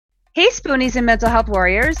Hey, Spoonies and Mental Health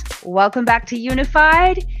Warriors. Welcome back to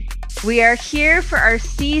Unified. We are here for our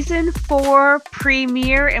season 4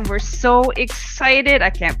 premiere, and we're so excited. I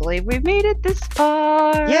can't believe we made it this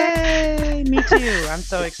far. Yay! Me too. I'm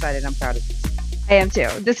so excited. I'm proud of you. I am too.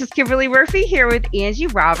 This is Kimberly Murphy here with Angie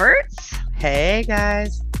Roberts. Hey,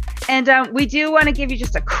 guys. And we do want to give you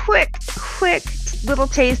just a quick little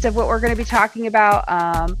taste of what we're going to be talking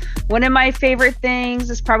about. One of my favorite things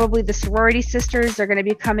is probably the sorority sisters. They're going to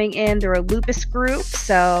be coming in. They're a lupus group.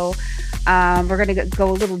 So we're going to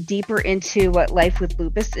go a little deeper into what life with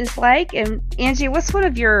lupus is like. And Angie, what's one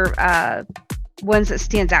of your ones that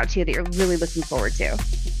stands out to you that you're really looking forward to?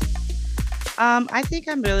 I think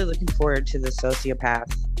I'm really looking forward to the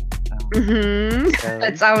sociopath.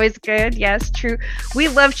 That's always good. Yes, true. We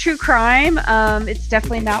love true crime. It's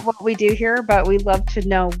definitely not what we do here, but we love to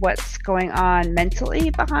know what's going on mentally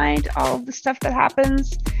behind all of the stuff that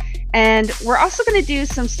happens. And we're also going to do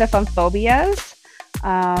some stuff on phobias,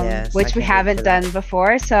 which we haven't done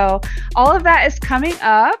before. So all of that is coming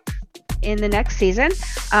up in the next season.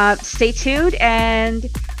 Stay tuned, and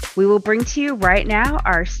we will bring to you right now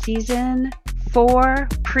our season 4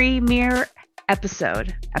 premiere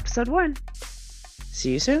episode 1.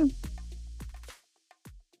 See you soon.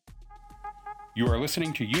 You are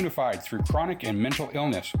listening to Unified Through Chronic and Mental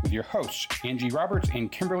Illness with your hosts, Angie Roberts and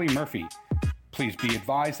Kimberly Murphy. Please be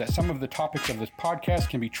advised that some of the topics of this podcast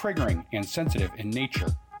can be triggering and sensitive in nature.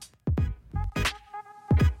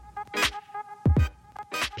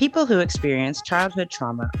 People who experience childhood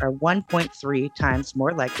trauma are 1.3 times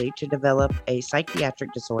more likely to develop a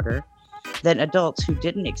psychiatric disorder than adults who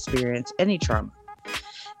didn't experience any trauma,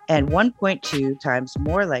 and 1.2 times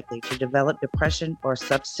more likely to develop depression or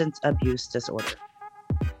substance abuse disorder.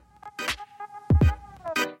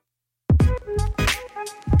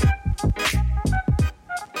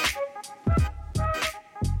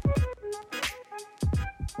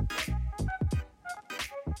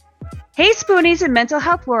 Hey, Spoonies and Mental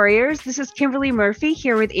Health Warriors. This is Kimberly Murphy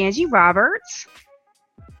here with Angie Roberts.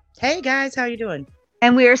 Hey, guys. How you doing?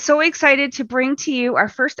 And we are so excited to bring to you our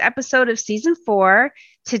first episode of season 4.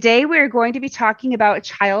 Today, we're going to be talking about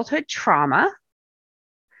childhood trauma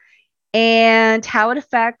and how it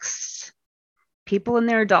affects people in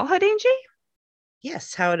their adulthood, Angie?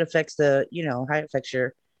 Yes, how it affects how it affects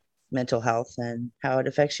your mental health and how it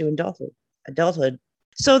affects you in adulthood.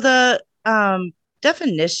 So the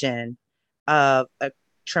definition of a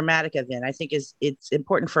traumatic event, I think it's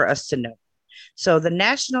important for us to know. So the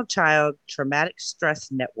National Child Traumatic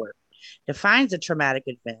Stress Network defines a traumatic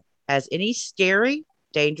event as any scary,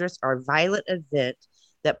 dangerous, or violent event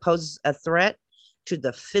that poses a threat to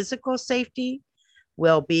the physical safety,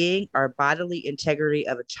 well-being, or bodily integrity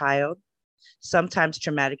of a child. Sometimes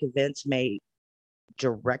traumatic events may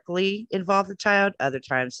directly involve the child. Other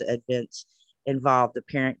times the events involve the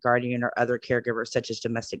parent, guardian, or other caregiver, such as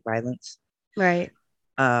domestic violence. Right.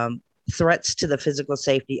 Threats to the physical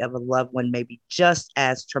safety of a loved one may be just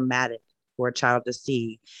as traumatic for a child to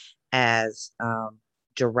see as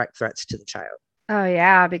direct threats to the child. Oh,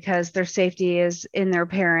 yeah, because their safety is in their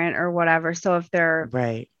parent or whatever. So if they're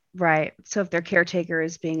right. So if their caretaker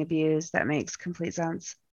is being abused, that makes complete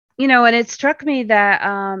sense. And it struck me that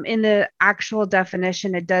in the actual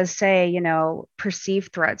definition, it does say,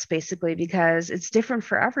 perceived threats, basically, because it's different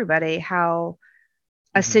for everybody how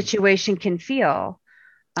a situation can feel.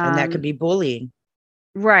 And that could be bullying.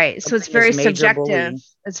 Right. So it's very subjective. Bullying.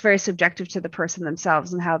 It's very subjective to the person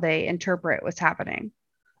themselves and how they interpret what's happening.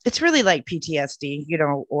 It's really like PTSD,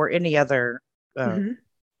 or any other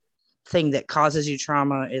thing that causes you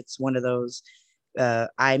trauma. It's one of those,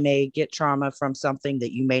 I may get trauma from something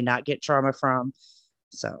that you may not get trauma from.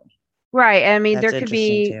 So. Right. I mean,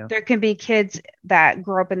 there can be kids that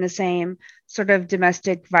grow up in the same sort of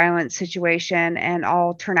domestic violence situation and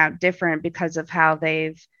all turn out different because of how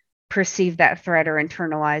they've perceived that threat or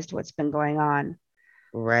internalized what's been going on.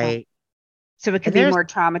 Right. So it can be more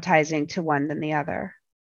traumatizing to one than the other.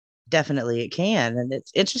 Definitely it can. And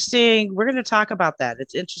it's interesting. We're going to talk about that.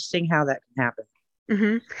 It's interesting how that can happen.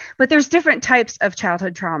 Mm-hmm. But there's different types of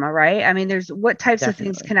childhood trauma, right? I mean, what types of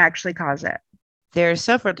things can actually cause it? There are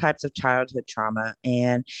several types of childhood trauma,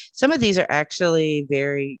 and some of these are actually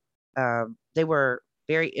they were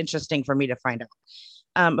very interesting for me to find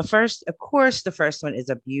out. But first, of course, the first one is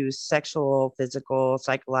abuse, sexual, physical,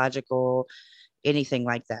 psychological, anything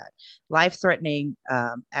like that. Life-threatening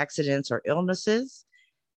accidents or illnesses,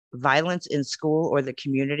 violence in school or the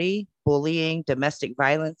community, bullying, domestic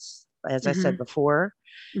violence, as I said before,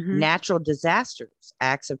 natural disasters,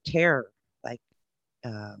 acts of terror, like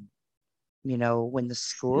when the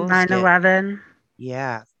schools 9/11.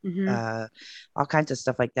 Yeah, Mm-hmm. all kinds of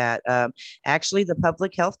stuff like that. Actually, the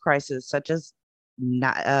public health crisis, such as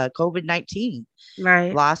COVID-19,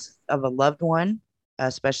 Right. loss of a loved one,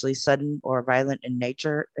 especially sudden or violent in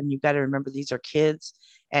nature. And you've got to remember these are kids.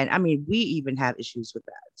 And I mean, we even have issues with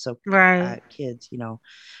that. So, Right. kids,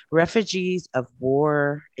 refugees of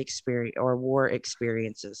war experience or war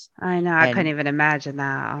experiences. I know. I couldn't And even imagine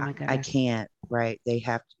that. Oh my I goodness. can't, right? They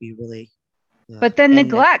have to be really, But then and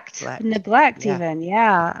neglect Yeah. even.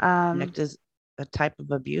 Yeah. Neglect is a type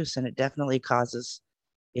of abuse, and it definitely causes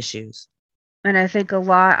issues. And I think a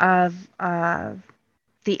lot of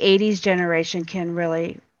the 80s generation can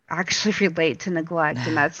really actually relate to neglect.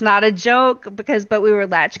 And that's not a joke but we were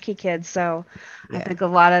latchkey kids. So I Yeah. think a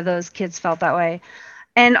lot of those kids felt that way.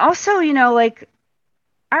 And also, like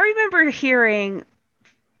I remember hearing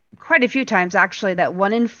quite a few times actually that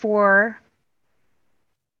 1 in 4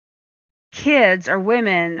 kids or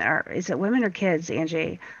women, or is it women or kids,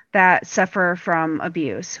 Angie, that suffer from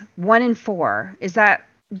abuse? 1 in 4. Is that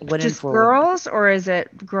One in just four women. girls or is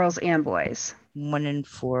it girls and boys? 1 in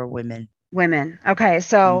 4 women. Women. Okay,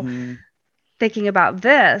 so Hmm. thinking about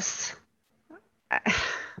this,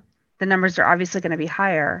 the numbers are obviously going to be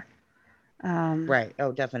higher. Right.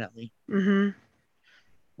 Oh, definitely. Mhm.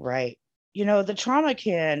 Right. The trauma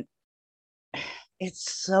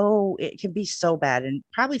it can be so bad, and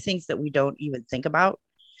probably things that we don't even think about.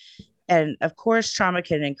 And of course, trauma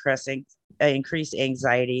can increase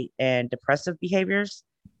anxiety and depressive behaviors,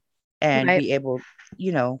 and Right. be able,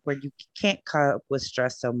 where you can't cope with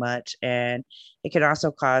stress so much. And it can also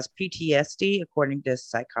cause PTSD, according to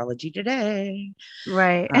Psychology Today.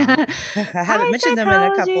 Right. I haven't Hi, mentioned them in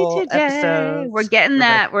a Psychology couple Today. We're episodes. getting But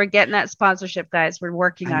that. We're getting that sponsorship, guys. We're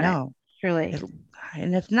working I on it. know. Truly.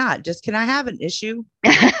 And if not, just can I have an issue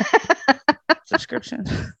subscription?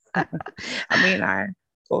 I mean, I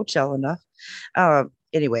Coachella enough.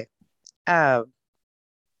 Anyway,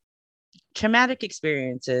 traumatic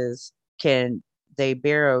experiences they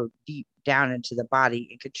burrow deep down into the body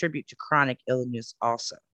and contribute to chronic illness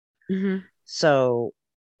also. Mhm. So,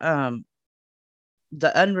 the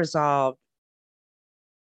unresolved,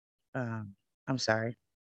 I'm sorry.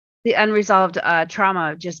 The unresolved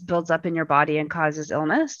trauma just builds up in your body and causes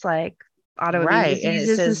illness, like autoimmune Right. And it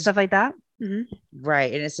diseases and says, stuff like that. Mhm.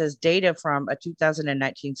 right. And it says data from a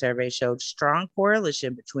 2019 survey showed strong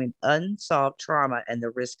correlation between unsolved trauma and the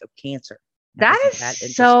risk of cancer. Now, That isn't is that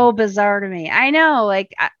so interesting? bizarre to me. I know,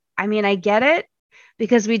 like, I mean, I get it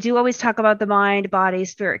because we do always talk about the mind, body,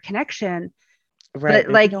 spirit connection, Right. but But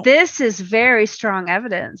we like don't, this is very strong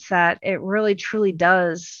evidence that it really truly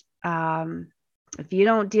does. If you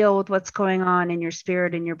don't deal with what's going on in your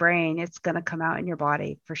spirit and your brain, it's going to come out in your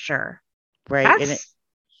body for sure. right. And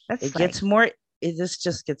That's it like, gets more, this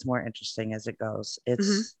just gets more interesting as it goes.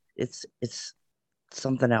 mhm. It's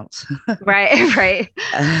something else. Right, right.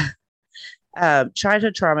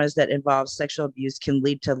 Childhood traumas that involve sexual abuse can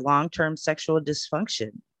lead to long-term sexual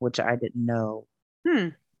dysfunction, which I didn't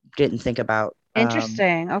think about.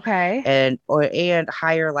 Interesting. Okay. And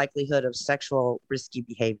higher likelihood of sexual risky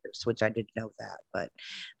behaviors, which I didn't know that, but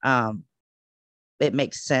it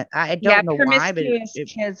makes sense. I Yeah, don't know why, but promiscuous it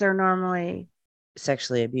kids are normally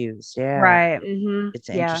sexually abused. Yeah, right. Hmm. it's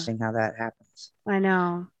Yeah, interesting how that happens. I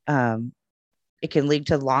know. Um, it can lead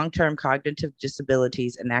to long-term cognitive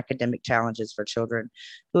disabilities and academic challenges for children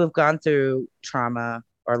who have gone through trauma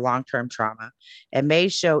or long-term trauma, and may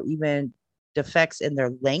show even defects in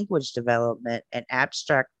their language development and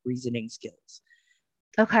abstract reasoning skills.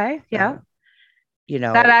 Okay. Yeah. So,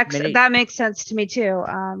 That many, that makes sense to me too.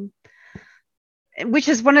 Which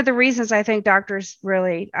is one of the reasons I think doctors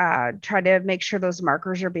really try to make sure those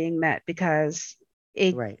markers are being met because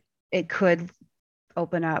it right. it could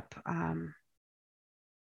open up.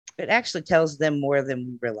 It actually tells them more than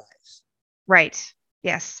we realize. Right.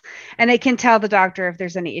 Yes. And it can tell the doctor if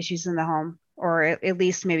there's any issues in the home or at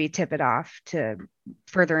least maybe tip it off to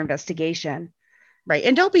further investigation. Right.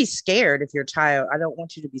 And don't be scared if your child, I don't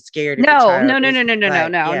want you to be scared if your No, child no, no, no, is no, no, no,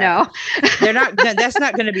 like, no, yeah, no. that's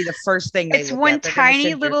not going to be the first thing they It's look one at. They're going to tiny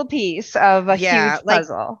send your, little piece of a yeah, huge like,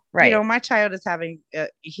 puzzle. Right. my child is having, I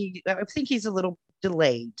think he's a little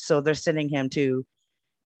delayed. So they're sending him to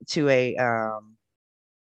a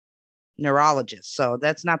neurologist. So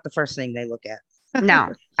that's not the first thing they look at.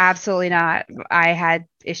 No, absolutely not. I had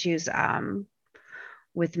issues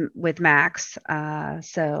with Max.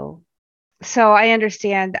 So I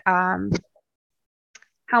understand how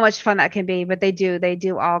much fun that can be, but they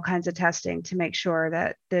do all kinds of testing to make sure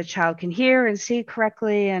that the child can hear and see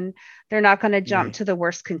correctly, and they're not going to jump Right. to the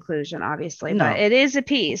worst conclusion, obviously. But No. it is a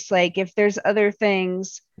piece. Like if there's other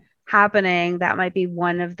things happening, that might be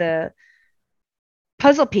one of the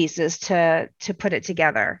puzzle pieces to put it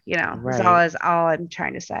together, is Right. all I'm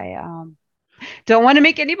trying to say. Don't want to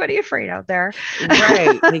make anybody afraid out there.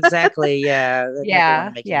 Right. Exactly. Yeah. I never want to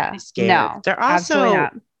Yeah, make anybody yeah. scared. No, They're absolutely also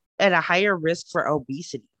not. at a higher risk for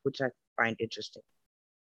obesity, which I find interesting.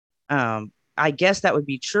 I guess that would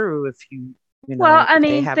be true if Well, I if they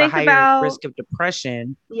mean, have a think higher about, risk of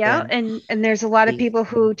depression yeah, than and there's a lot of the, people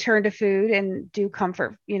who turn to food and do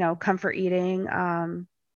comfort eating.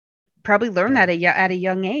 Probably learn that right, at a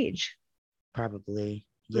young age. probably.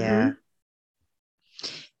 Yeah. Hmm.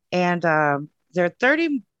 And there are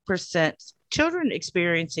 30% children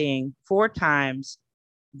experiencing 4 times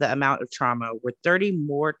the amount of trauma were 30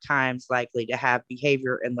 more times likely to have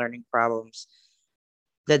behavior and learning problems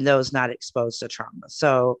than those not exposed to trauma.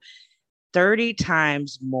 So 30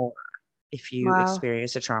 times more if you Wow.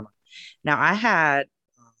 experience a trauma. Now,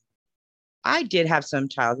 I did have some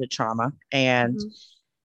childhood trauma, and Hmm.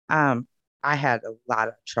 um, I had a lot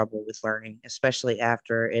of trouble with learning, especially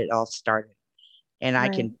after it all started. And I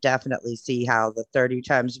Right. can definitely see how the 30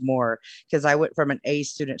 times more, because I went from an A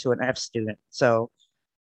student to an F student. So,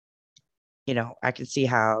 I can see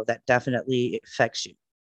how that definitely affects you.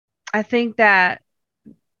 I think that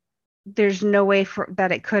there's no way for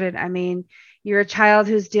that it couldn't. I mean, you're a child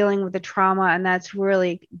who's dealing with the trauma, and that's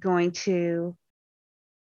really going to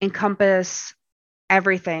encompass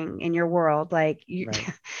everything in your world. Like you,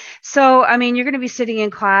 Right. so I mean, you're going to be sitting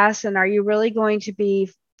in class, and are you really going to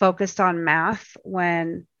be focused on math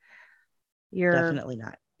when you're Definitely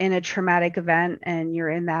not. in a traumatic event and you're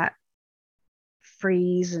in that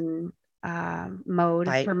freeze and mode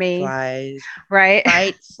Fight, for me, flies, right?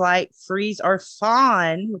 fight, flight, freeze, or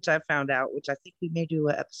fawn, which I found out, which I think we may do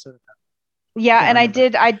an episode about. Yeah, Can't and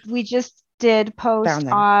remember. we just did post Found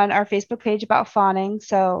that. on our Facebook page about fawning.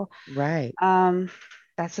 So Right. um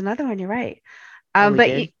that's another one, you're right. Oh, we But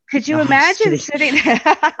did? could No, you I'm just imagine kidding. sitting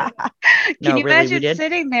can No, you really, we imagine did?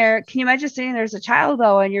 sitting there? Can you imagine sitting there as a child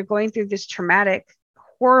though, and you're going through this traumatic,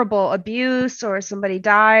 horrible abuse, or somebody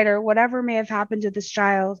died, or whatever may have happened to this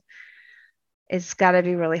child? It's got to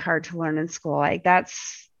be really hard to learn in school. Like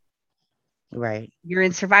that's Right. you're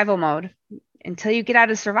in survival mode. Until you get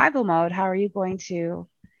out of survival mode, how are you going to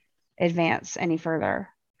advance any further?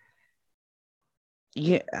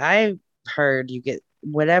 Yeah, I heard you get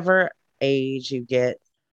whatever age you get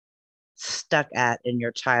stuck at in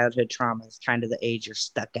your childhood trauma is kind of the age you're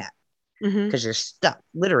stuck at Hmm. because you're stuck.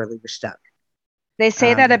 Literally, you're stuck. They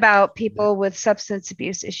say that You, about people with substance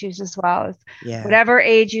abuse issues as well. yeah, Whatever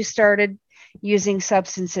age you started using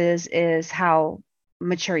substances is how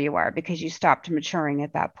mature you are because you stopped maturing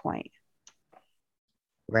at that point.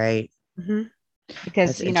 right. Hmm. Because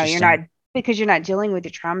That's interesting. you're not dealing with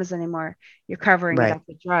your traumas anymore. You're covering it Right. up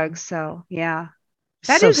with drugs. So yeah,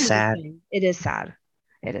 that So is sad. interesting. It is sad.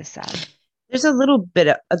 It is sad. There's a little bit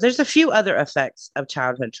of, there's a few other effects of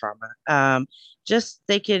childhood trauma. Just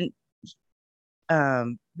they can,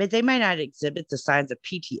 but they might not exhibit the signs of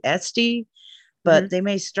PTSD, but Hmm. they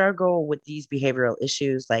may struggle with these behavioral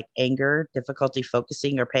issues like anger, difficulty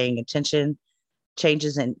focusing or paying attention,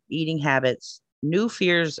 changes in eating habits, new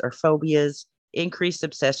fears or phobias, increased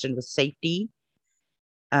obsession with safety.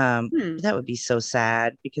 Hmm. That would be so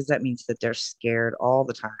sad because that means that they're scared all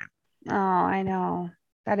the time. Oh, I know.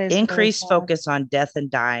 That is very Increased sad. focus on death and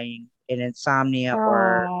dying and insomnia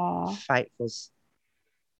or Oh, fightful,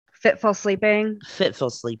 fitful sleeping. fitful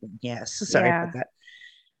sleeping. Yes. Sorry about Yeah. that.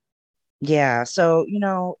 Yeah. So,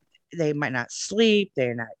 they might not sleep,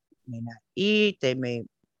 may not eat, they may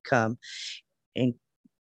come and,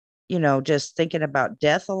 just thinking about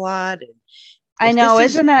death a lot. And I if know.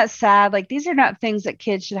 this is, Isn't that sad? Like these are not things that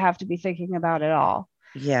kids should have to be thinking about at all.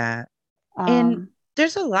 yeah. And Um,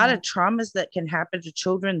 there's a lot yeah. of traumas that can happen to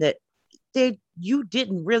children that you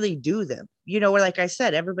didn't really do them. Where like I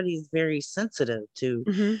said, everybody is very sensitive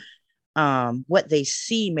to Hmm. what they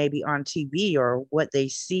see maybe on TV or what they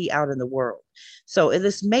see out in the world. So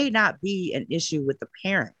this may not be an issue with the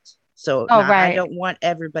parent. So Oh, now I right. don't want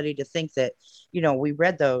everybody to think that, we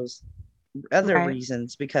read those other Right.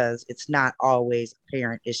 reasons because it's not always a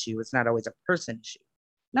parent issue. It's not always a person issue.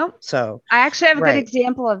 Nope. So, I actually have a good right.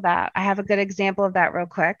 example of that. I have a good example of that real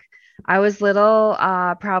quick. I was little,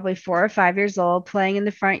 probably 4 or 5 years old, playing in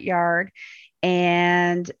the front yard,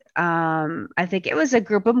 and I think it was a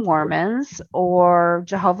group of Mormons or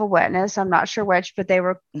Jehovah Witness. I'm not sure which, but they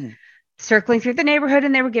were Mm, circling through the neighborhood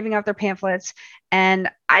and they were giving out their pamphlets. And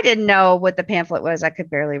I didn't know what the pamphlet was. I could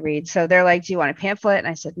barely read. So they're like, "Do you want a pamphlet?" And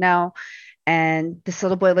I said, "No." And this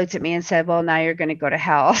little boy looked at me and said, "Well, now you're going to go to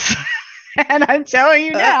hell." And I'm telling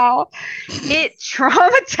you now, it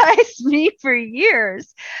traumatized me for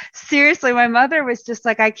years. Seriously, my mother was just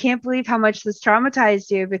like, I can't believe how much this traumatized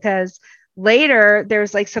you, because later there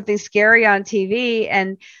was like something scary on TV,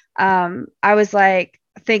 and I was like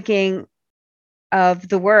thinking of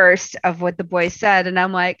the worst of what the boy said, and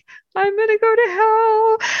I'm like, I'm gonna go to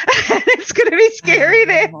hell. And it's gonna be scary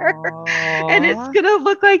there. And it's gonna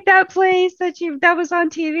look like that place that was on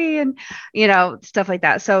TV, and stuff like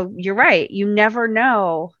that. So you're right, you never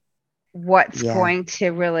know what's Yeah. going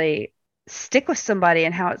to really stick with somebody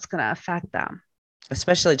and how it's going to affect them.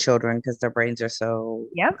 Especially children, because their brains are so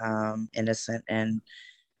Yep. Innocent and,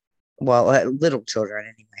 well, little children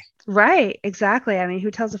anyway. Right. Exactly. I mean,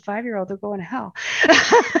 who tells a 5-year-old they're going to hell?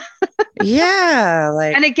 Yeah.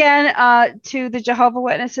 Like, and again, to the Jehovah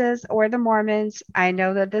Witnesses or the Mormons, I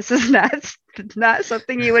know that this is not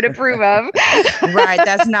something you would approve of. Right.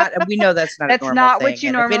 That's not, we know that's not that's a normal not thing. what you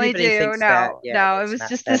And normally do. No, it was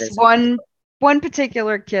just this one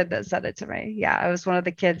particular kid that said it to me. Yeah. It was one of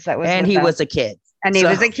the kids that was, and he was a kid. And he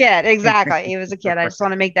was a kid. Exactly. He was a kid. I just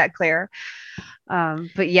want to make that clear.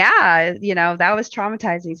 But yeah, that was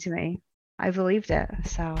traumatizing to me. I believed it.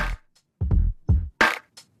 So.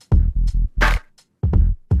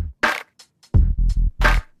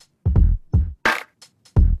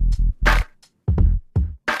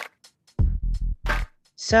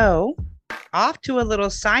 So, off to a little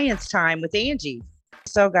science time with Angie.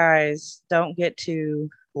 So, guys, don't get too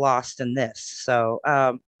lost in this. So,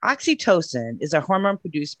 oxytocin is a hormone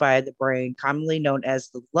produced by the brain, commonly known as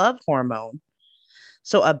the love hormone.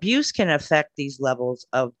 So, abuse can affect these levels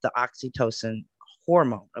of the oxytocin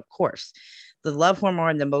hormone, of course. The love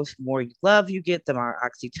hormone, the more you love you get, the more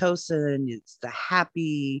oxytocin. It's the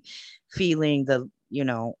happy feeling,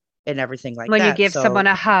 and everything like that. When you give someone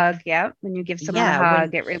a hug, when you give someone a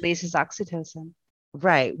hug, it releases oxytocin.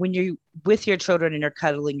 Right. When you're with your children and you're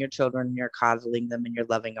cuddling your children and you're coddling them and you're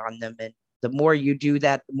loving on them, and the more you do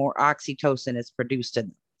that, the more oxytocin is produced in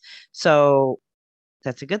them. So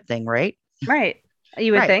that's a good thing, right? Right.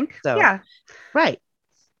 You would think. So, yeah. Right.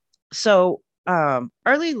 So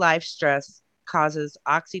early life stress causes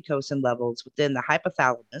oxytocin levels within the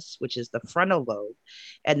hypothalamus, which is the frontal lobe,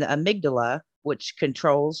 and the amygdala, which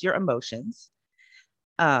controls your emotions.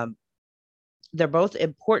 They're both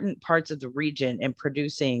important parts of the region in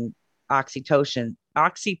producing oxytocin,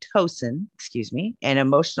 and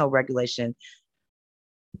emotional regulation.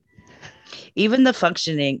 Even the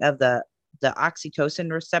functioning of the oxytocin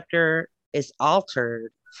receptor is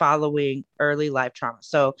altered following early life trauma.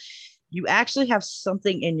 So you actually have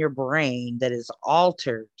something in your brain that is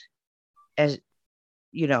altered, as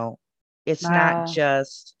it's not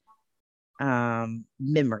just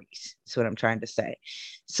memories. That's what I'm trying to say.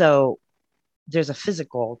 So there's a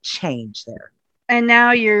physical change there. And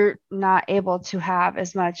now you're not able to have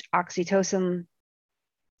as much oxytocin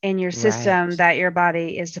in your system that your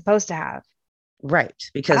body is supposed to have. Right.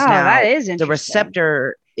 Because now that is the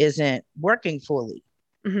receptor isn't working fully.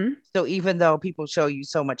 Mm-hmm. So even though people show you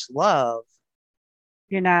so much love,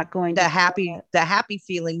 you're not going to the happy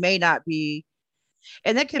feeling may not be,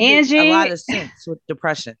 and that can Angie, make a lot of sense with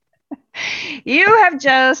depression. You have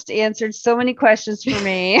just answered so many questions for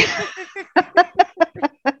me.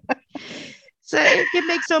 So it can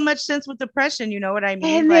make so much sense with depression. You know what I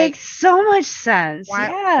mean? It makes so much sense.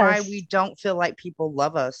 Why we don't feel like people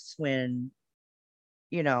love us when,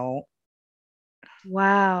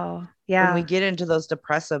 wow. Yeah. When we get into those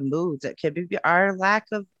depressive moods, it could be our lack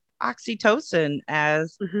of oxytocin,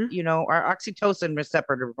 as our oxytocin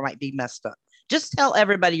receptor might be messed up. Just tell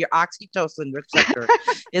everybody your oxytocin receptor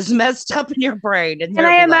is messed up in your brain. And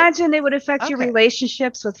I imagine it would affect your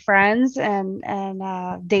relationships with friends and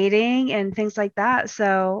dating and things like that.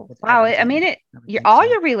 So, wow. I mean, all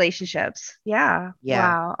your relationships. Yeah.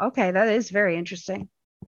 Wow. Okay. That is very interesting.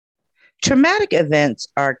 Traumatic events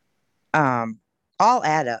are all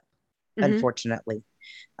add up, unfortunately.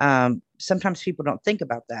 Sometimes people don't think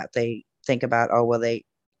about that. They think about,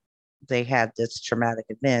 they had this traumatic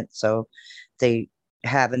event, so they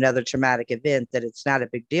have another traumatic event that it's not a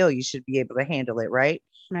big deal. You should be able to handle it, right?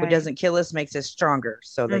 What doesn't kill us makes us stronger.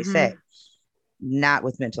 So they say, not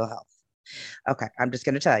with mental health. Okay, I'm just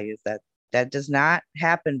going to tell you that does not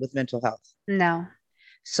happen with mental health. No.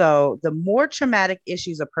 So the more traumatic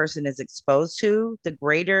issues a person is exposed to, the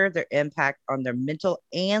greater their impact on their mental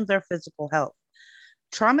and their physical health.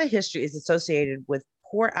 Trauma history is associated with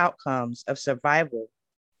poor outcomes of survival,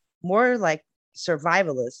 more like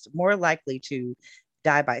survivalists, more likely to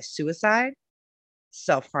die by suicide,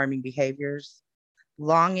 self-harming behaviors,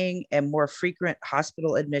 longing, and more frequent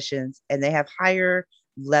hospital admissions, and they have higher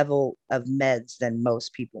level of meds than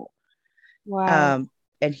most people. Wow.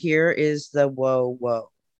 And here is the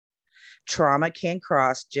whoa. Trauma can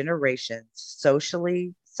cross generations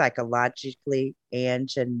socially, psychologically, and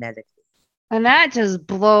genetically. And that just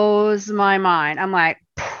blows my mind. I'm like,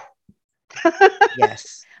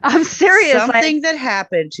 Yes. I'm serious. Something that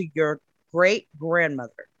happened to your great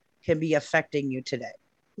grandmother can be affecting you today.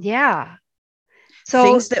 Yeah. So,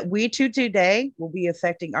 things that we do today will be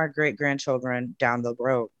affecting our great grandchildren down the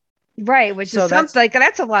road. right, which is something like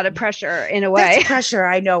that's a lot of pressure in a way. That's pressure.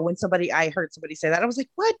 I know when I heard somebody say that, I was like,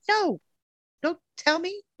 what? No, don't tell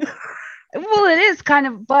me. Well, it is kind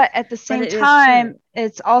of, but at the same time,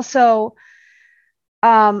 it's also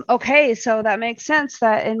okay, so that makes sense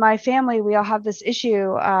that in my family we all have this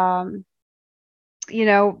issue.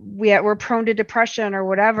 We're prone to depression or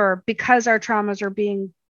whatever because our traumas are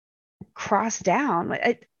being crossed down.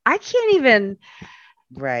 I can't even.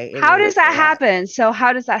 Right. How does that happen? So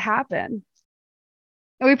how does that happen?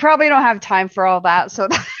 We probably don't have time for all that. So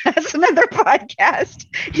that's another podcast.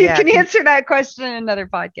 You can answer that question in another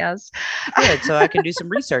podcast. Good. So I can do some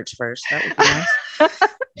research first. That would be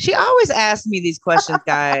nice. She always asks me these questions,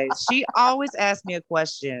 guys. She always asks me a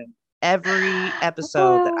question every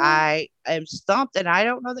episode that I am stumped and I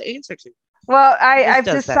don't know the answer to. Well, I've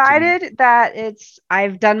decided that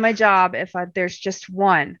I've done my job if there's just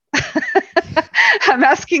one. I'm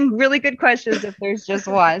asking really good questions if there's just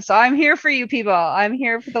one. So I'm here for you people. I'm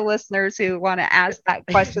here for the listeners who want to ask that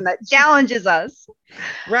question that challenges us.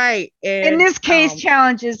 Right. And, in this case,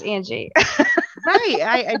 challenges Angie. Right.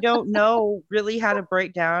 I don't know really how to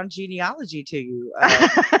break down genealogy to you.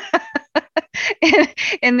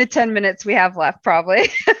 In the 10 minutes we have left, probably.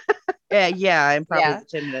 Yeah, and probably the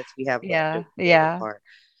 10 minutes we have left. Yeah.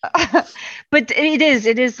 But it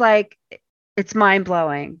is like, it's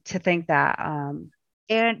mind-blowing to think that.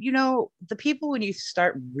 And the people, when you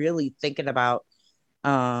start really thinking about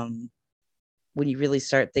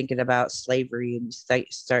slavery and you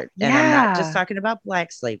start and I'm not just talking about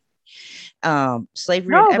Black slavery,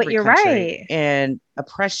 slavery in every country, right. And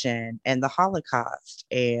oppression and the Holocaust,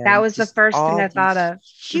 and that was the first thing I thought of.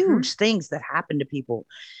 Huge things that happen to people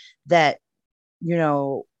that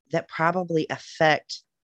that probably affect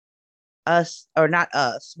us, or not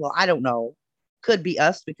us. Well, I don't know. Could be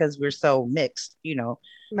us because we're so mixed,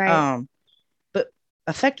 right. But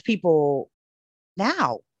affect people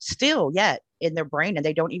now still yet in their brain, and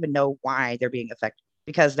they don't even know why they're being affected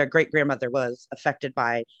because their great grandmother was affected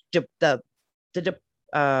by the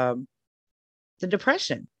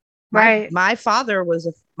depression. Right. My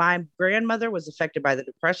grandmother was affected by the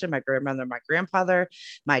depression. My grandmother, my grandfather,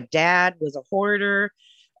 my dad was a hoarder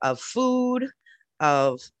of food,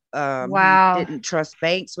 wow. He didn't trust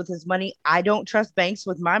banks with his money. I don't trust banks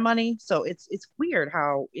with my money. So it's weird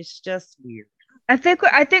how it's just weird. I think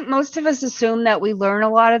most of us assume that we learn a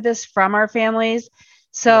lot of this from our families.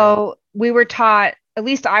 So we were taught, at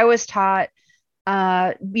least I was taught,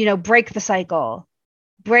 break the cycle,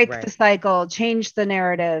 change the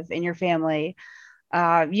narrative in your family.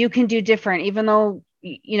 You can do different, even though,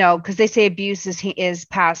 because they say abuse is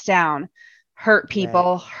passed down, hurt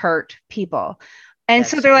people. And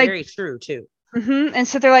so they're like, very true too. Mm-hmm. And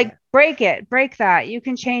so they're like, break that, you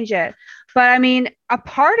can change it. But I mean, a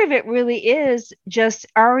part of it really is just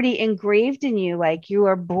already engraved in you. Like you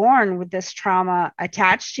are born with this trauma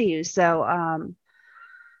attached to you. So,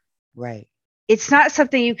 right. It's not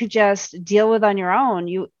something you could just deal with on your own.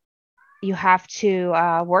 You have to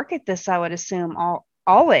work at this, I would assume,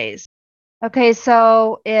 always. Okay.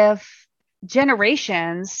 So if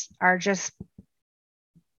generations are just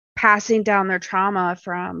passing down their trauma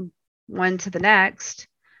from one to the next,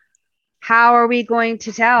 how are we going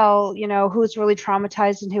to tell, who's really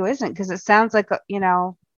traumatized and who isn't? Because it sounds like, a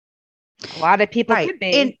lot of people could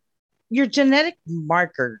be. And your genetic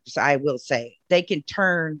markers, I will say, they can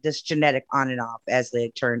turn this genetic on and off as they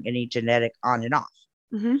turn any genetic on and off.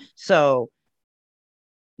 Mm-hmm. So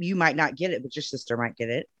you might not get it, but your sister might get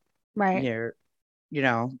it. Right. Your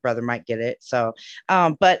brother might get it. So,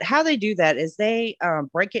 but how they do that is they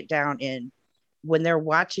break it down when they're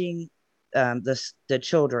watching the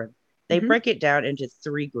children, they mm-hmm. break it down into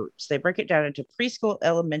 3 groups. They break it down into preschool,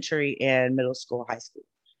 elementary, and middle school, high school.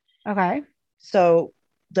 Okay. So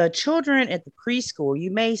the children at the preschool,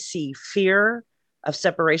 you may see fear of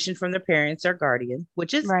separation from their parents or guardian,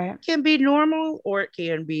 which can be normal, or it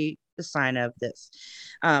can be the sign of this.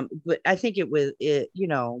 But I think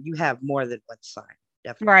you have more than one sign.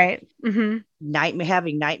 Definitely. Right. Mm-hmm.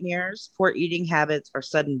 Having nightmares, poor eating habits, or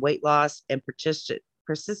sudden weight loss, and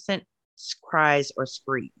persistent cries or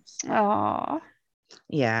screams. Oh.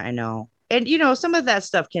 Yeah, I know. And some of that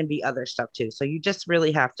stuff can be other stuff too. So you just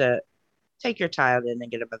really have to take your child in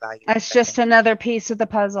and get them evaluated. That's just another piece of the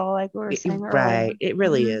puzzle, like we were saying right. earlier. It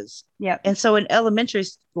really is. Yeah. And so in elementary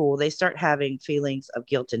school, they start having feelings of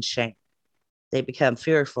guilt and shame. They become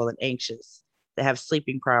fearful and anxious. They have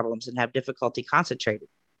sleeping problems and have difficulty concentrating.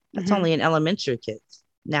 That's only in elementary kids.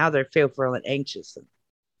 Now they're fearful and anxious.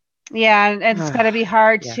 Yeah, and it's got to be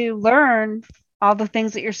hard to learn all the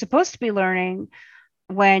things that you're supposed to be learning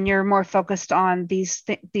when you're more focused on these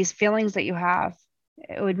feelings that you have.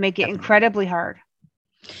 It would make it incredibly hard.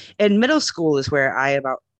 And middle school is where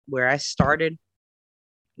I started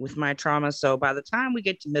with my trauma. So by the time we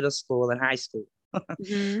get to middle school and high school,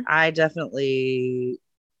 I definitely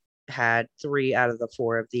had 3 out of the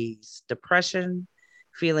 4 of these: depression,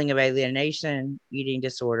 feeling of alienation, eating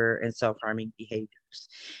disorder, and self-harming behaviors.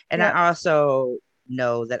 And I also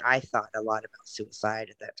know that I thought a lot about suicide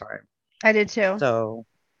at that time. I did too. So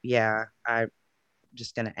yeah, I'm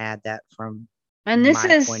just going to add that from my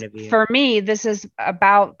point of view. For me, this is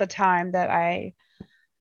about the time that I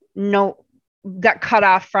got cut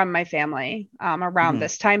off from my family around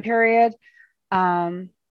this time period, and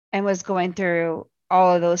was going through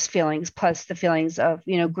all of those feelings, plus the feelings of,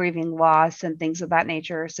 grieving loss and things of that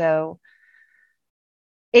nature. So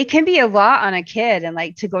it can be a lot on a kid. And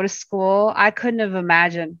like, to go to school, I couldn't have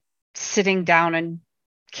imagined sitting down and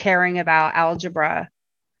caring about algebra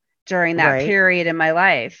during that period in my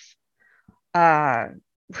life.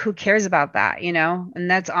 Who cares about that, And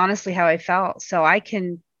that's honestly how I felt. So I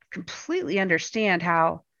can completely understand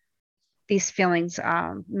how these feelings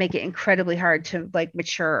make it incredibly hard to like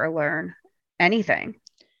mature or learn anything.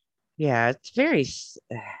 Yeah, it's very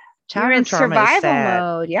you're in survival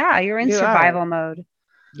mode. Yeah, you're in survival mode.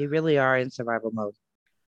 You really are in survival mode.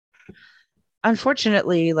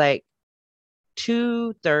 Unfortunately, like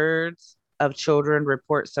 2/3 of children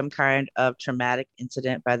report some kind of traumatic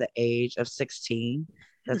incident by the age of 16.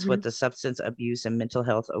 That's what the Substance Abuse and Mental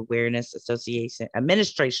Health Awareness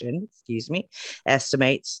Administration,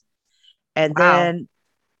 estimates. And then,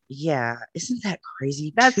 isn't that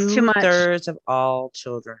crazy? That's too much. 2/3 of all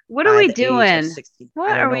children. What are we doing?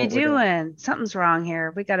 What are we doing? Something's wrong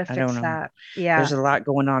here. We got to fix that. Yeah. There's a lot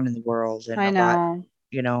going on in the world. And I know.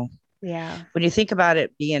 Lot, Yeah. When you think about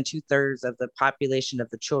it being 2/3 of the population of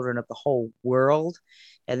the children of the whole world,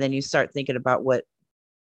 and then you start thinking about what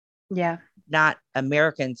not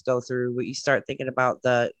Americans go through, but you start thinking about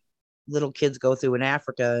the little kids go through in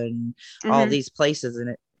Africa and all these places, and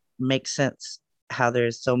it makes sense how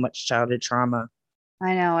there's so much childhood trauma.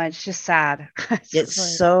 I know, it's just sad.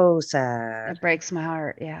 It's so sad. It breaks my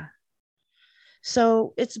heart. Yeah.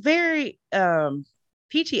 So it's very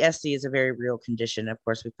PTSD is a very real condition. Of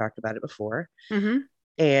course, we've talked about it before.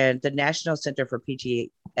 And the National Center for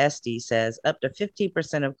PTSD says up to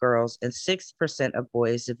 15% of girls and 6% of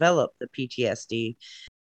boys develop the PTSD.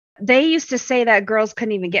 They used to say that girls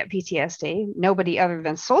couldn't even get PTSD. Nobody other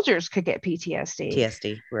than soldiers could get PTSD.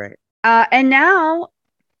 PTSD, right. And now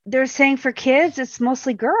they're saying for kids, it's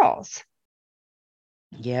mostly girls.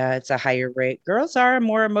 Yeah, it's a higher rate. Girls are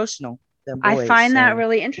more emotional than boys. I find that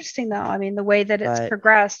really interesting, though. I mean, the way that it's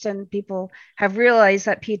progressed and people have realized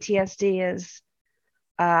that PTSD is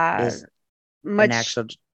much an actual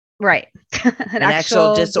an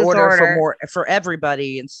actual disorder for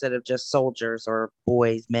everybody instead of just soldiers or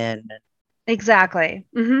boys, men. Exactly.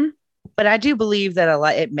 But I do believe that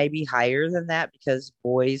it may be higher than that, because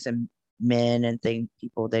boys and men and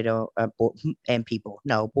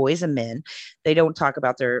boys and men, they don't talk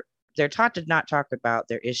about they're taught to not talk about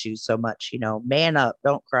their issues so much. Man up,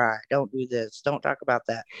 don't cry, don't do this, don't talk about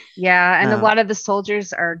that. Yeah, and a lot of the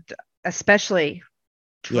soldiers are especially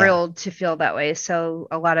drilled to feel that way, so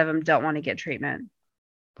a lot of them don't want to get treatment.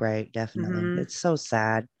 Right, definitely. It's so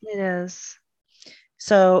sad. It is.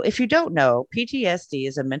 So if you don't know, PTSD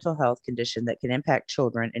is a mental health condition that can impact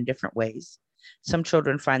children in different ways. Some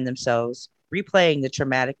children find themselves replaying the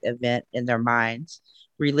traumatic event in their minds,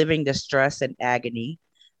 reliving the stress and agony.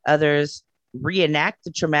 Others reenact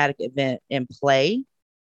the traumatic event in play.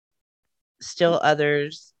 Still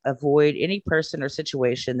others avoid any person or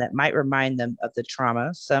situation that might remind them of the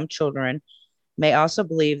trauma. Some children may also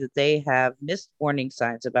believe that they have missed warning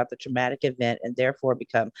signs about the traumatic event and therefore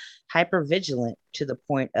become hypervigilant to the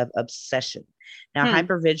point of obsession. Now,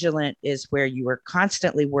 hypervigilant is where you are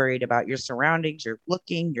constantly worried about your surroundings. You're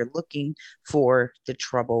looking for the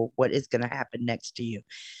trouble. What is going to happen next to you?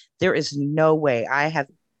 There is no way. I'm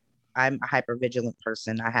a hypervigilant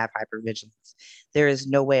person. I have hypervigilance. There is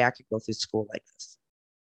no way I could go through school like this.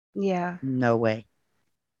 Yeah. No way.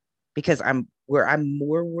 Because I'm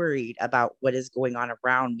more worried about what is going on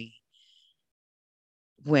around me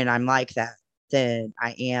when I'm like that than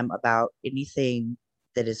I am about anything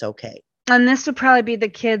that is okay. And this would probably be the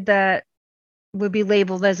kid that would be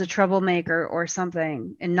labeled as a troublemaker or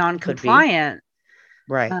something and non-compliant.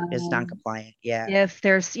 Right. It's non-compliant. Yeah. If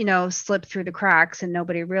there's, slip through the cracks and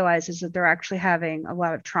nobody realizes that they're actually having a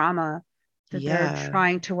lot of trauma that they're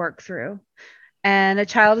trying to work through. And a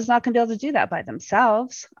child is not going to be able to do that by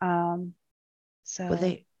themselves.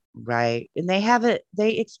 Right. And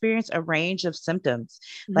they experience a range of symptoms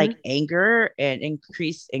like anger and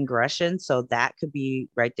increased aggression. So that could be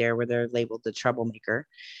right there where they're labeled the troublemaker.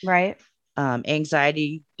 Right.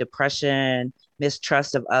 Anxiety, depression,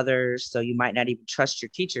 mistrust of others. So you might not even trust your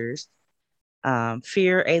teachers.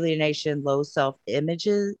 Fear, alienation, low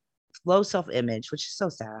self-image, which is so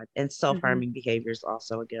sad. And self-harming behaviors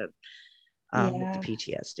also again with the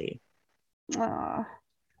PTSD. Aww.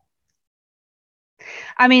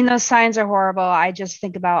 I mean, those signs are horrible. I just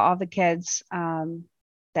think about all the kids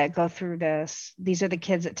that go through this. These are the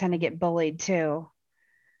kids that tend to get bullied too.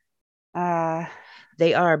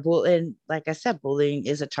 They are bullying. Like I said, bullying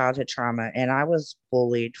is a childhood trauma. And I was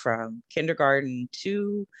bullied from kindergarten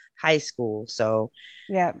to high school. So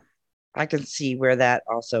yeah, I can see where that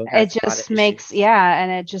also has it just makes,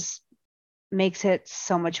 and it just makes it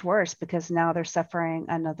so much worse because now they're suffering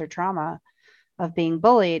another trauma of being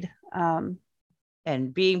bullied.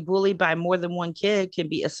 And being bullied by more than one kid can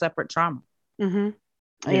be a separate trauma.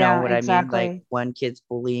 Mm-hmm. You know what I mean? Like one kid's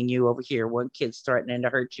bullying you over here, one kid's threatening to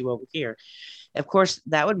hurt you over here. Of course,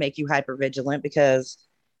 that would make you hypervigilant because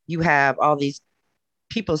you have all these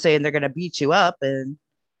people saying they're going to beat you up and,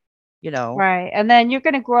 Right. And then you're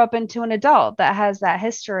going to grow up into an adult that has that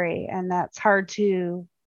history and that's hard to.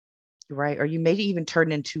 Right. Or you may even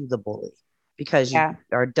turn into the bully because you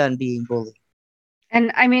are done being bullied.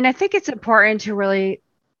 And I mean, I think it's important to really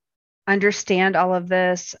understand all of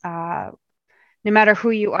this, no matter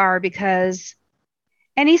who you are, because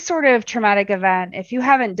any sort of traumatic event, if you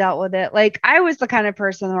haven't dealt with it, like I was the kind of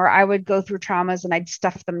person where I would go through traumas and I'd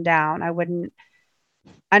stuff them down. I wouldn't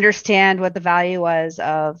understand what the value was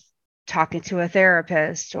of talking to a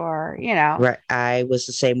therapist or, Right. I was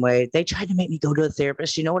the same way. They tried to make me go to a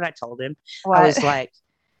therapist. You know what I told him? What? I was like,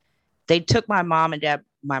 they took my mom and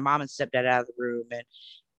stepdad out of the room.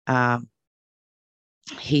 And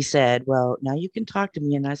he said, well, now you can talk to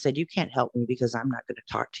me. And I said, you can't help me because I'm not going to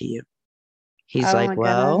talk to you. He's like,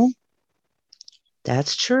 well,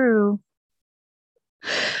 that's true.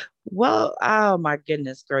 Well, oh my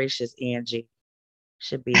goodness gracious, Angie.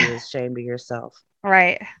 Should be ashamed of yourself.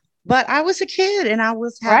 Right. But I was a kid and I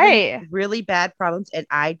was having really bad problems and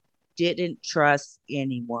I didn't trust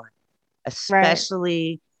anyone,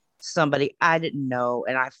 especially somebody I didn't know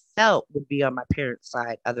and I felt would be on my parents'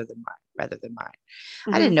 side rather than mine.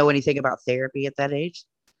 I didn't know anything about therapy at that age.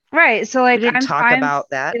 Right. So like I'm talk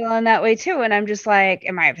about that. Feeling that way too. And I'm just like,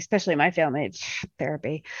 especially my family,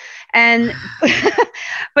 therapy. And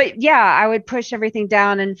but yeah, I would push everything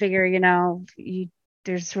down and figure,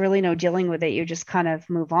 there's really no dealing with it. You just kind of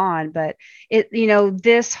move on. But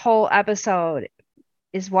this whole episode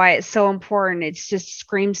is why it's so important. It just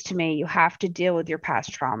screams to me, you have to deal with your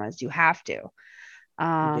past traumas. You have to.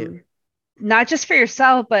 Not just for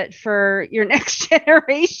yourself, but for your next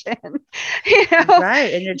generation.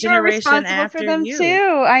 Right, and your generation after for them you.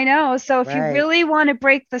 too. I know. So if you really want to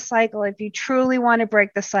break the cycle, if you truly want to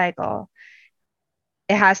break the cycle,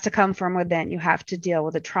 it has to come from within. You have to deal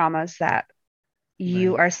with the traumas that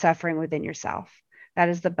you are suffering within yourself. That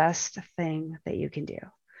is the best thing that you can do.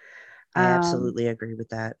 I absolutely agree with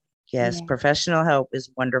that. Yes, professional help is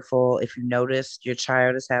wonderful. If you notice your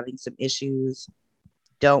child is having some issues,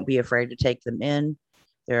 don't be afraid to take them in.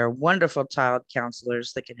 There are wonderful child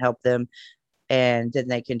counselors that can help them, and then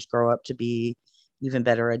they can grow up to be even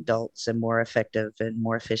better adults and more effective and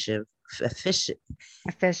more efficient.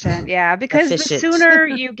 Yeah, because the sooner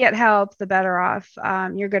you get help, the better off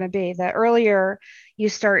you're going to be. The earlier you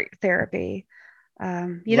start therapy,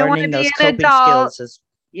 you don't want to be an adult.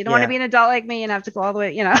 You don't want to be an adult like me and have to go all the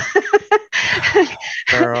way.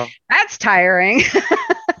 Girl, that's tiring.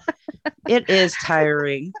 It is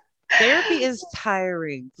tiring. Therapy is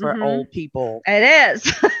tiring for old people. It is.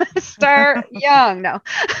 Start young. No,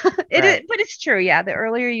 it is, but it's true. Yeah. The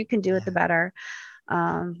earlier you can do it, the better.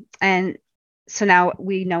 And so now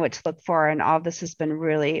we know what to look for. And all this has been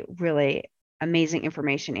really, really amazing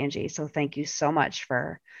information, Angie. So thank you so much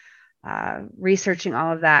for researching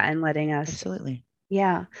all of that and letting us. Absolutely.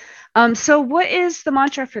 Yeah. So what is the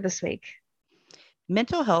mantra for this week?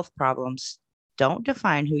 Mental health problems don't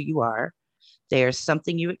define who you are. They are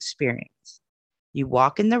something you experience. You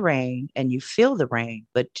walk in the rain and you feel the rain,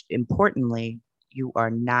 but importantly, you are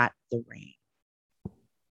not the rain.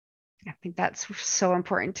 I think that's so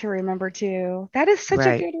important to remember too. That is such a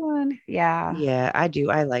Right. good one. Yeah. Yeah, I do.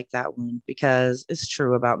 I like that one because it's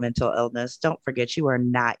true about mental illness. Don't forget, you are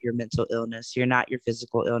not your mental illness. You're not your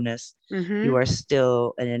physical illness. You Hmm. are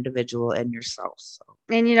still an individual and yourself. So,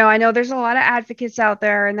 And I know there's a lot of advocates out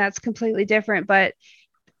there, and that's completely different. But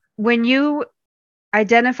when you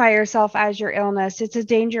identify yourself as your illness, it's a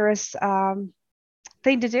dangerous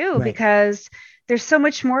thing to do right. because there's so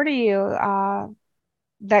much more to you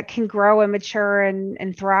that can grow and mature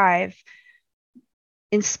and thrive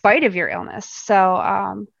in spite of your illness.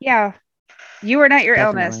 So, yeah, you are not your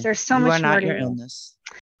illness. Definitely. There's so You are much more not to your you. illness.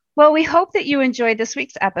 Well, we hope that you enjoyed this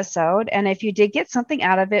week's episode. And if you did get something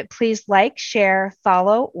out of it, please like, share,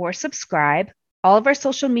 follow, or subscribe. All of our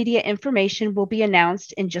social media information will be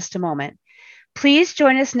announced in just a moment. Please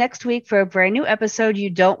join us next week for a brand new episode. You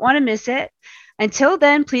don't want to miss it. Until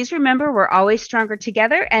then, please remember we're always stronger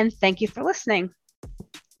together. And thank you for listening.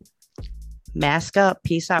 Mask up.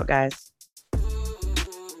 Peace out, guys.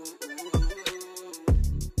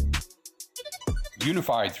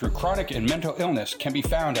 Unified Through Chronic and Mental Illness can be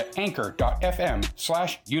found at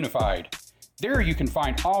anchor.fm/unified. There you can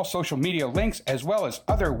find all social media links as well as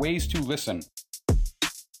other ways to listen.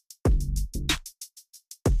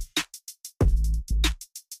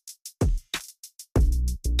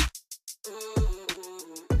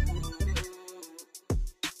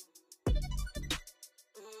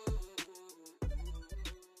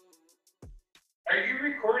 Are you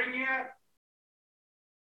recording yet?